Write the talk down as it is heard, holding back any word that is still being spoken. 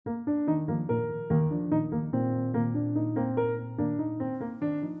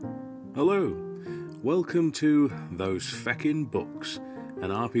Welcome to Those Feckin' Books,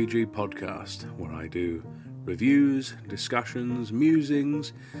 an RPG podcast where I do reviews, discussions,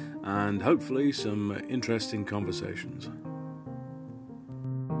 musings, and hopefully some interesting conversations.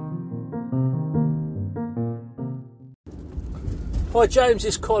 Hi James,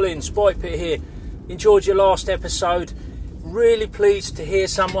 it's Colin, Spike Pit here. Enjoyed your last episode. Really pleased to hear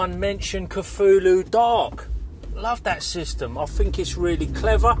someone mention Cthulhu Dark. Love that system. I think it's really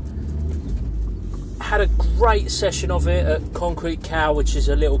clever. Had a great session of it at Concrete Cow, which is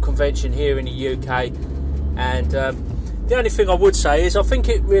a little convention here in the UK. And the only thing I would say is I think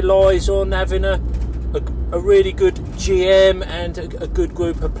it relies on having a really good GM and a good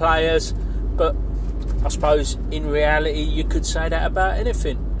group of players. But I suppose in reality you could say that about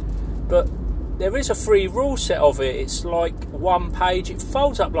anything. But there is a free rule set of it. It's like one page. It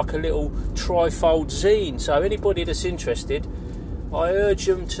folds up like a little trifold zine. So anybody that's interested, I urge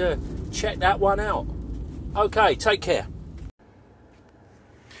them to check that one out. Okay, take care.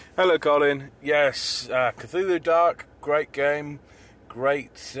 Hello, Colin. Yes, Cthulhu Dark, great game,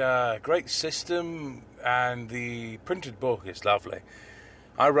 great system, and the printed book is lovely.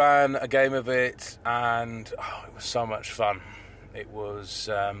 I ran a game of it, and it was so much fun. It was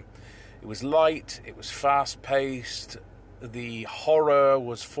light, it was fast-paced, the horror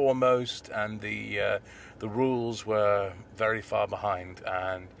was foremost, and the rules were very far behind,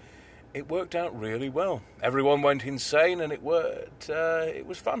 and it worked out really well. Everyone went insane, and it worked. It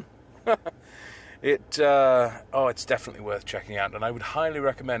was fun. It's definitely worth checking out, and I would highly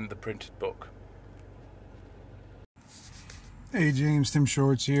recommend the printed book. Hey James, Tim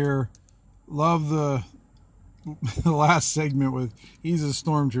Shorts here. Love the last segment with he's a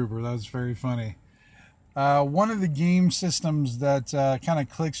stormtrooper. That was very funny. One of the game systems that kind of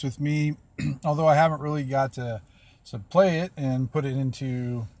clicks with me, although I haven't really got to play it and put it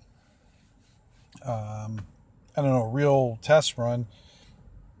into real test run,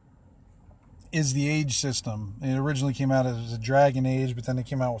 is the Age system. It originally came out as a Dragon Age, but then it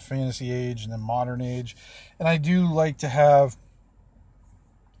came out with Fantasy Age and then Modern Age. And I do like to have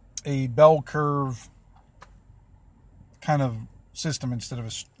a bell curve kind of system instead of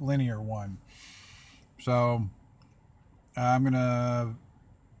a linear one. So I'm going to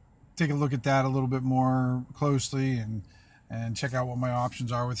take a look at that a little bit more closely and check out what my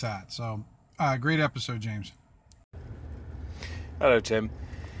options are with that. So great episode, James. Hello, Tim.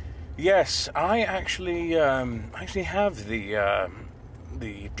 Yes, I actually have the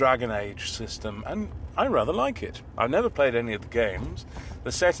Dragon Age system, and I rather like it. I've never played any of the games.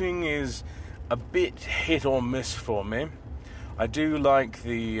 The setting is a bit hit or miss for me. I do like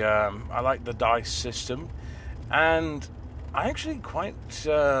the dice system, and I actually quite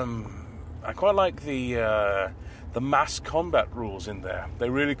like the mass combat rules in there. They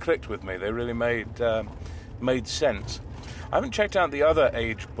really clicked with me. They really made sense. I haven't checked out the other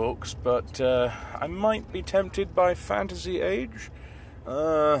Age books, but I might be tempted by Fantasy Age.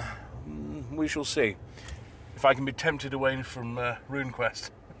 We shall see if I can be tempted away from RuneQuest.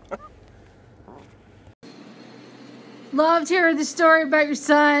 Loved hearing the story about your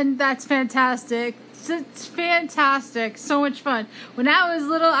son. That's fantastic. It's fantastic. So much fun. When I was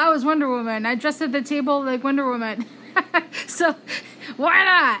little, I was Wonder Woman. I dressed at the table like Wonder Woman. So, why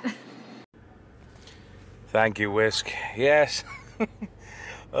not? Thank you, Whisk. Yes.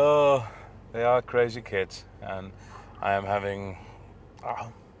 Oh, they are crazy kids, and I am having...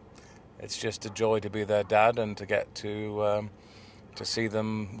 it's just a joy to be their dad and to get to see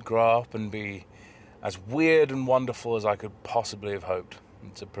them grow up and be as weird and wonderful as I could possibly have hoped.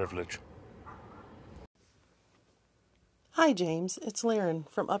 It's a privilege. Hi James, it's Liren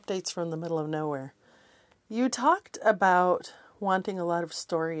from Updates from the Middle of Nowhere. You talked about wanting a lot of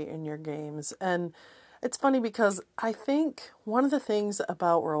story in your games, and it's funny because I think one of the things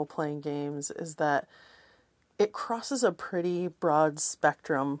about role-playing games is that it crosses a pretty broad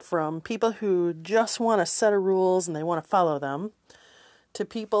spectrum from people who just want a set of rules and they want to follow them, to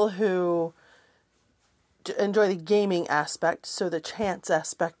people who enjoy the gaming aspect, so the chance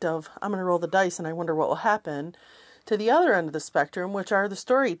aspect of, I'm going to roll the dice and I wonder what will happen, to the other end of the spectrum, which are the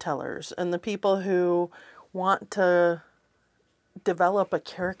storytellers and the people who want to develop a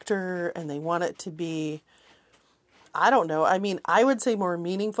character and they want it to be, I don't know, I mean, I would say more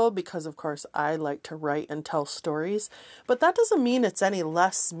meaningful because, of course, I like to write and tell stories, but that doesn't mean it's any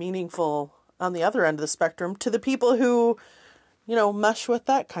less meaningful on the other end of the spectrum to the people who, mesh with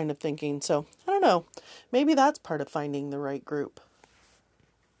that kind of thinking. So, I don't know, maybe that's part of finding the right group.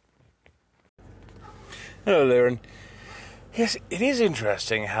 Hello, Liren. Yes, it is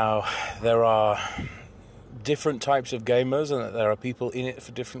interesting how there are different types of gamers and that there are people in it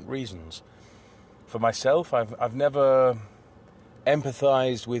for different reasons. for myself. I've never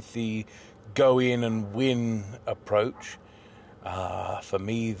empathized with the go in and win approach. For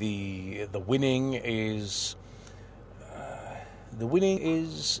me, the winning is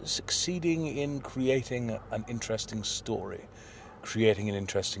succeeding in creating an interesting story, creating an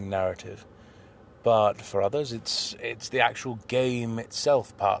interesting narrative. But for others, it's the actual game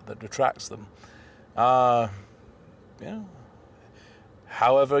itself part that detracts them.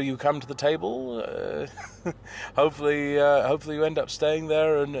 However you come to the table, hopefully you end up staying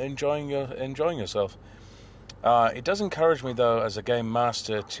there and enjoying yourself. It does encourage me, though, as a game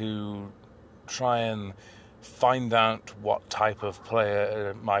master, to try and find out what type of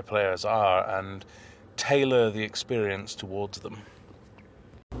player my players are and tailor the experience towards them.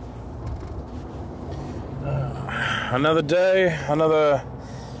 Another day, another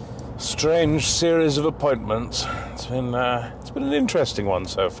strange series of appointments. It's been an interesting one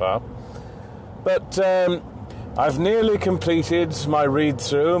so far, but I've nearly completed my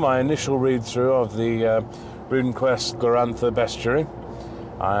initial read-through of the runequest Glorantha Bestiary.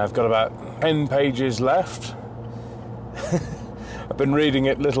 I've got about 10 pages left. I've been reading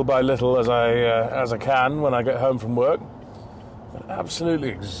it little by little as I can when I get home from work. I'm absolutely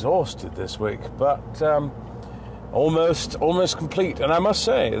exhausted this week, but almost complete. And I must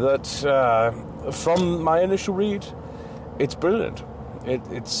say that from my initial read, it's brilliant. It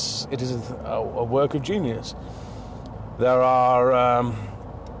is a work of genius. There are.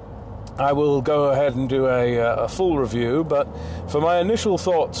 I will go ahead and do a full review, but for my initial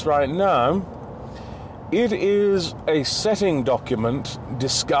thoughts right now, it is a setting document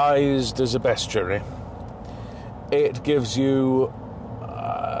disguised as a bestiary. It gives you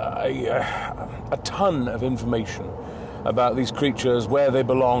a ton of information about these creatures, where they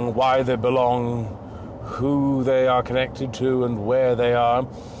belong, why they belong, who they are connected to, and where they are.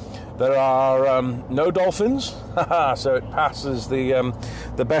 There are no dolphins, so it passes the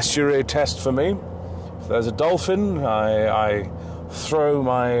bestiary test for me. If there's a dolphin, I throw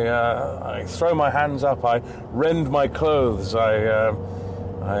my hands up, I rend my clothes, I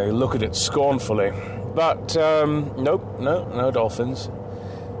look at it scornfully. But nope, no dolphins,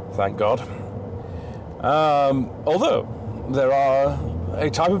 thank God. Although there are a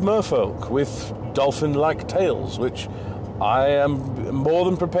type of merfolk with dolphin-like tails, which I am more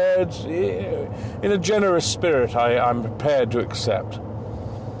than prepared, in a generous spirit, I'm prepared to accept.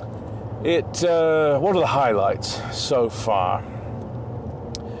 What are the highlights so far?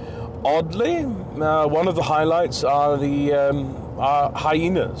 Oddly, one of the highlights are are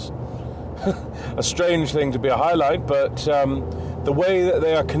hyenas. A strange thing to be a highlight, but the way that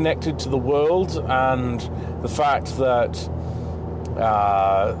they are connected to the world, and the fact that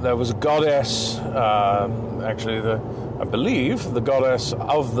there was a goddess, I believe the goddess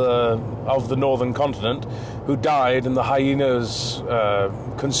of the northern continent, who died, and the hyenas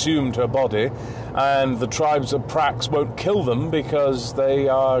consumed her body, and the tribes of Prax won't kill them because they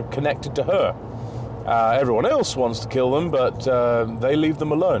are connected to her. Everyone else wants to kill them, but they leave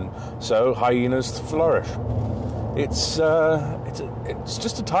them alone. So hyenas flourish. It's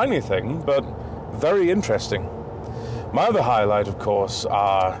just a tiny thing, but very interesting. My other highlight, of course,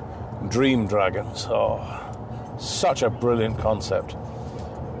 are dream dragons. Oh, such a brilliant concept.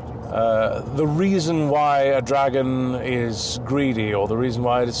 The reason why a dragon is greedy, or the reason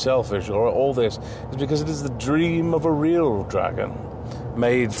why it is selfish, or all this, is because it is the dream of a real dragon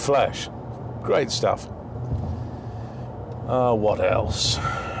made flesh. Great stuff. What else?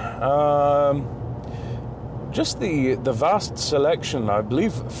 Just the vast selection. I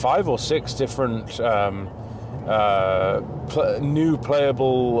believe 5 or 6 different new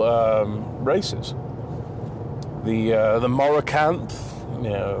playable races. The Moracanth,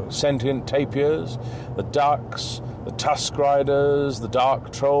 sentient tapirs, the ducks, the tusk riders, the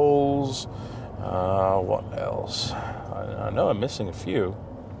dark trolls. What else? I know I'm missing a few.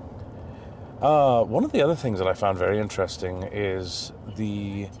 One of the other things that I found very interesting is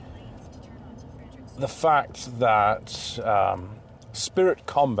the fact that spirit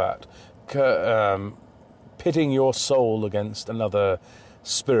combat, pitting your soul against another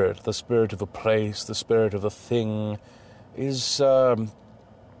spirit, the spirit of a place, the spirit of a thing, is a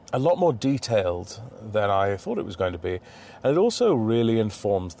lot more detailed than I thought it was going to be. And it also really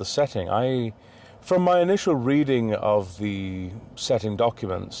informs the setting. From my initial reading of the setting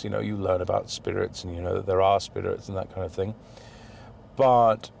documents, you learn about spirits, and you know that there are spirits and that kind of thing.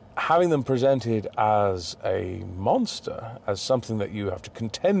 But having them presented as a monster, as something that you have to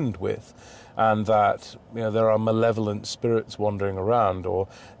contend with, and that there are malevolent spirits wandering around, or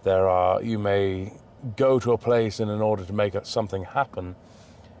you may go to a place and in order to make something happen,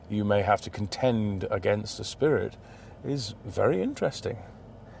 you may have to contend against a spirit is very interesting.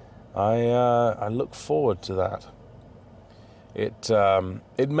 I look forward to that.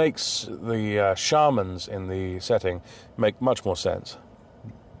 It makes the shamans in the setting make much more sense,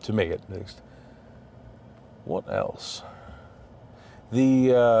 to me at least. What else?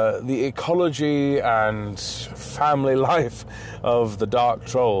 The ecology and family life of the Dark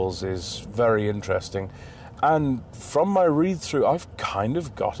Trolls is very interesting. And from my read-through, I've kind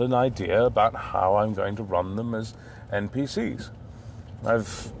of got an idea about how I'm going to run them as NPCs.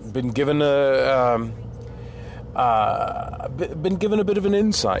 I've been given a bit of an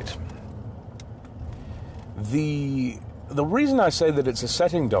insight. The reason I say that it's a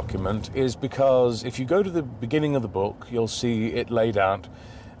setting document is because if you go to the beginning of the book, you'll see it laid out,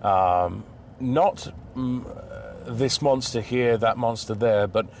 not this monster here, that monster there,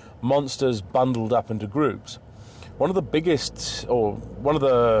 but monsters bundled up into groups. An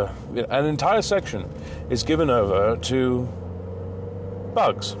entire section is given over to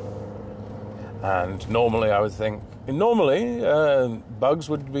bugs. And normally I would think, bugs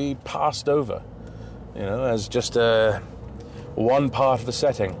would be passed over, as just one part of the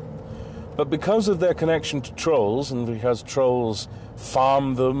setting. But because of their connection to trolls, and because trolls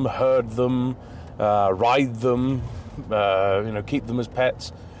farm them, herd them, ride them, keep them as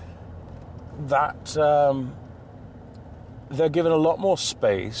pets, that they're given a lot more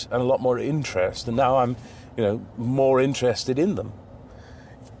space and a lot more interest, and now I'm, more interested in them.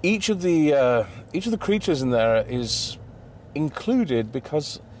 Each of the creatures in there is included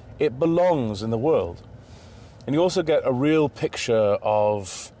because it belongs in the world, and you also get a real picture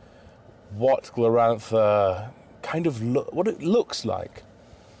of what Glorantha kind of what it looks like.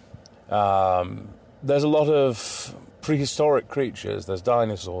 There's a lot of prehistoric creatures. There's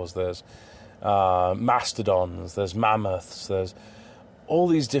dinosaurs. There's mastodons. There's mammoths. There's all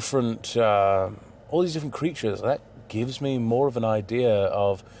these different creatures. That gives me more of an idea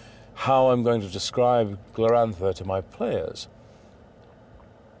of how I'm going to describe Glorantha to my players.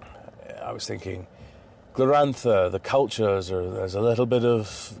 I was thinking, Glorantha, the cultures there's a little bit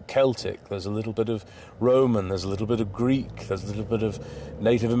of Celtic, there's a little bit of Roman, there's a little bit of Greek, there's a little bit of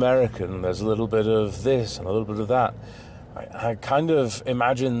Native American, there's a little bit of this and a little bit of that. I kind of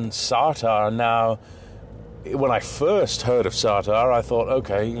imagine Sartar now. When I first heard of Sartar, I thought,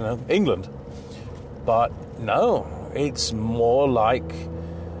 okay, England. But no, it's more like,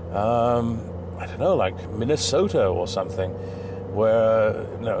 like Minnesota or something, where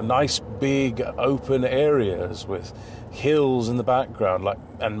nice big open areas with hills in the background,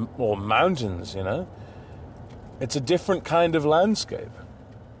 or mountains. It's a different kind of landscape,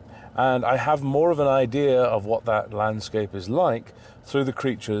 and I have more of an idea of what that landscape is like through the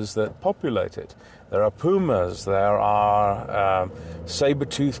creatures that populate it. There are pumas, there are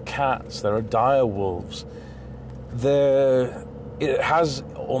saber-toothed cats, there are dire wolves. It has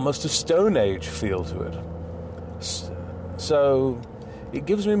almost a Stone Age feel to it. So it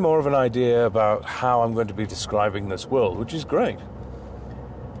gives me more of an idea about how I'm going to be describing this world, which is great.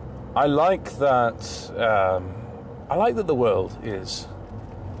 I like that the world is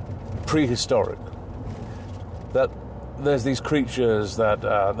prehistoric. That there's these creatures that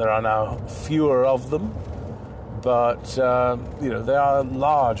there are now fewer of them, but they are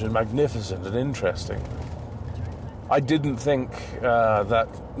large and magnificent and interesting. I didn't think that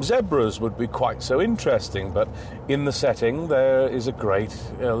zebras would be quite so interesting, but in the setting there is a great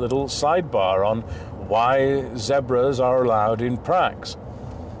little sidebar on why zebras are allowed in pracs.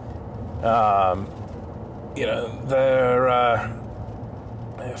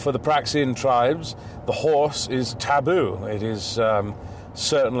 For the Praxian tribes, the horse is taboo. It is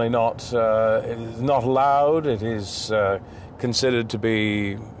certainly not. It is not allowed. It is considered to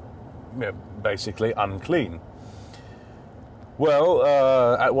be basically unclean. Well,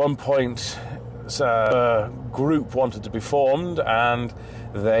 at one point, a group wanted to be formed, and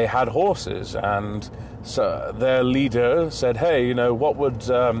they had horses, and so their leader said, "Hey, what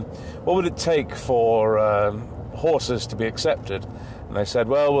would it take for horses to be accepted?" And they said,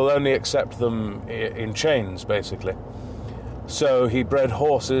 "Well, we'll only accept them in chains, basically." So he bred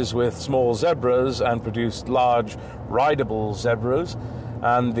horses with small zebras and produced large rideable zebras,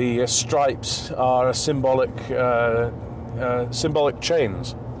 and the stripes are symbolic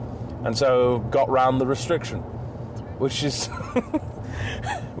chains, and so got round the restriction, which is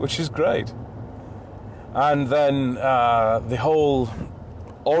which is great. And then the whole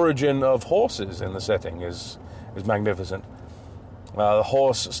origin of horses in the setting is magnificent. The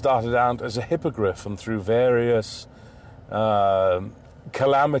horse started out as a hippogriff, and through various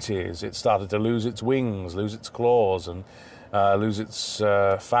calamities it started to lose its wings, lose its claws, and lose its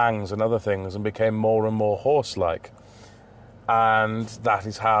fangs and other things, and became more and more horse-like. And that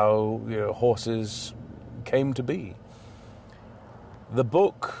is how horses came to be. The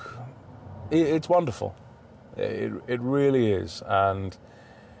book, it's wonderful. It really is. And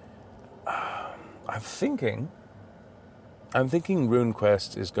I'm thinking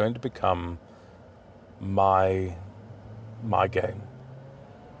RuneQuest is going to become my game,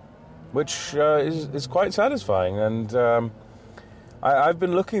 which is quite satisfying. And I've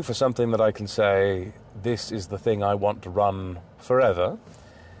been looking for something that I can say, this is the thing I want to run forever,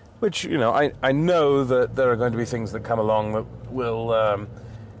 which, I know that there are going to be things that come along that will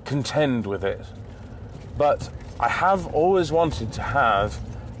contend with it. But I have always wanted to have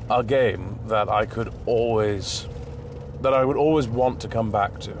a game that I would always want to come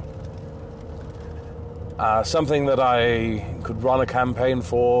back to. Something that I could run a campaign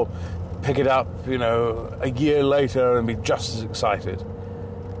for, pick it up, a year later and be just as excited.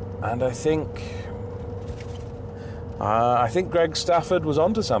 And I think Greg Stafford was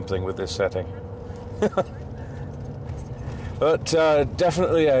onto something with this setting. But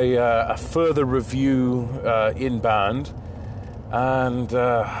definitely a further review inbound, and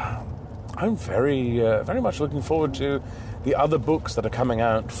I'm very much looking forward to the other books that are coming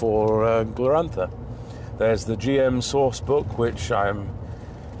out for Glorantha. There's the GM source book, which I'm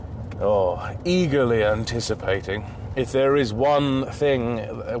eagerly anticipating. If there is one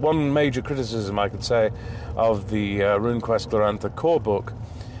major criticism I could say of the RuneQuest Glorantha core book,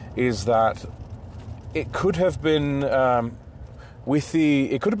 is that it could have been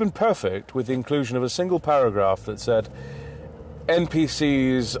perfect with the inclusion of a single paragraph that said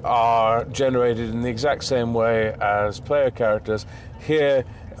NPCs are generated in the exact same way as player characters. Here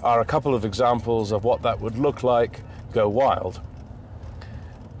are a couple of examples of what that would look like. Go wild.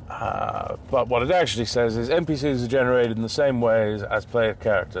 But what it actually says is NPCs are generated in the same ways as player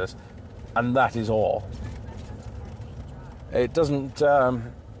characters, and that is all. It doesn't... now,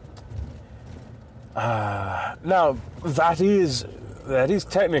 that is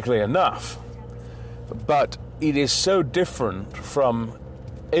technically enough, but it is so different from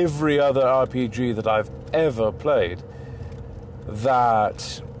every other RPG that I've ever played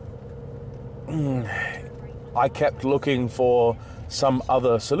that I kept looking for some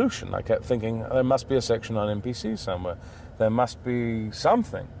other solution. I kept thinking, there must be a section on NPCs somewhere. There must be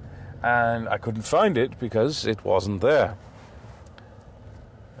something. And I couldn't find it because it wasn't there.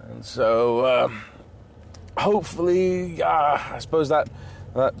 And so, hopefully, I suppose that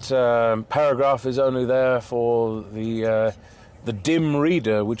paragraph is only there for the dim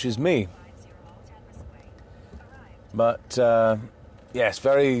reader, which is me. But, yes,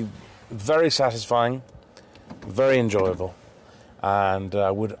 very, very satisfying, very enjoyable. And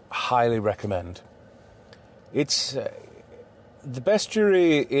I would highly recommend. It's the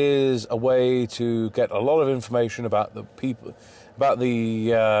Bestiary is a way to get a lot of information about the people, about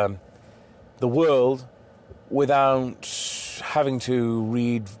the world, without having to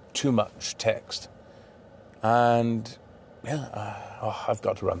read too much text. And I've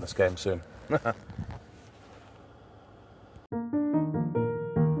got to run this game soon.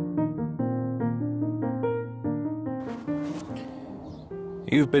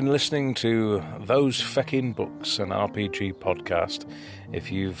 You've been listening to Those Feckin' Books, an RPG podcast. If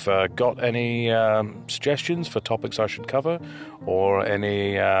you've got any suggestions for topics I should cover, or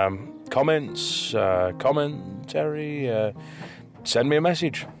any comments, commentary, send me a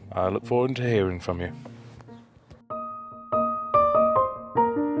message. I look forward to hearing from you.